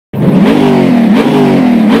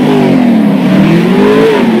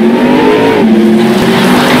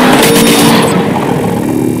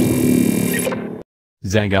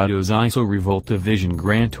Zagato's Iso Rivolta Vision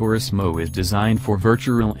Gran Turismo is designed for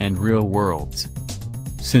virtual and real worlds.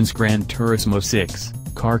 Since Gran Turismo 6,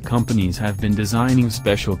 car companies have been designing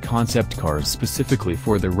special concept cars specifically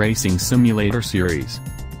for the racing simulator series.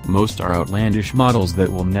 Most are outlandish models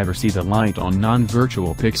that will never see the light on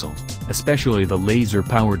non-virtual pixels, especially the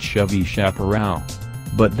laser-powered Chevy Chaparral.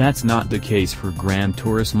 But that's not the case for Gran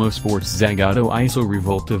Turismo Sport's Zagato Iso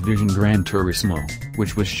Rivolta Vision Gran Turismo,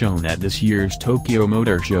 which was shown at this year's Tokyo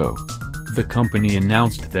Motor Show. The company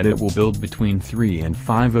announced that it will build between 3 and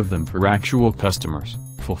 5 of them for actual customers,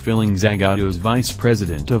 fulfilling Zagato's vice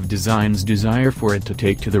president of design's desire for it to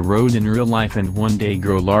take to the road in real life and one day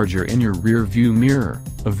grow larger in your rear-view mirror,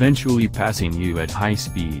 eventually passing you at high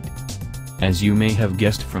speed. As you may have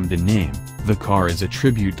guessed from the name, the car is a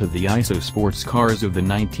tribute to the Iso sports cars of the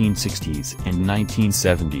 1960s and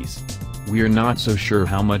 1970s. We're not so sure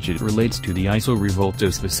how much it relates to the Iso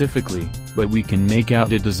Rivolta specifically, but we can make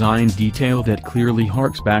out a design detail that clearly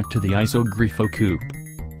harks back to the Iso Grifo coupe.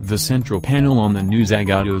 The central panel on the new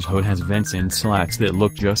Zagato's hood has vents and slats that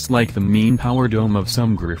look just like the main power dome of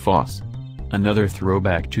some Grifos. Another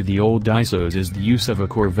throwback to the old Isos is the use of a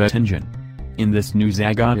Corvette engine. In this new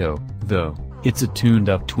Zagato, though, it's a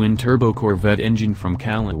tuned-up twin-turbo Corvette engine from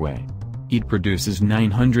Callaway. It produces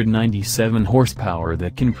 997 horsepower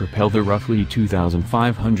that can propel the roughly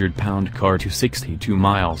 2,500-pound car to 62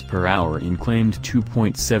 miles per hour in claimed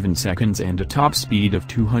 2.7 seconds and a top speed of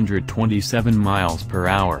 227 miles per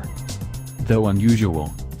hour. Though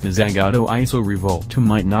unusual, the Zagato Iso Rivolta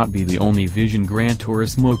might not be the only Vision Gran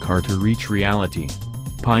Turismo car to reach reality.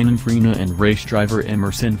 Pininfarina and race driver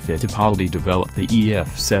Emerson Fittipaldi developed the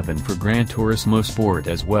EF7 for Gran Turismo Sport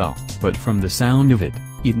as well, but from the sound of it,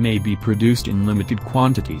 it may be produced in limited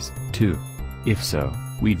quantities, too. If so,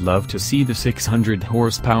 we'd love to see the 600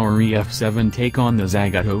 horsepower EF7 take on the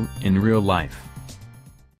Zagato in real life.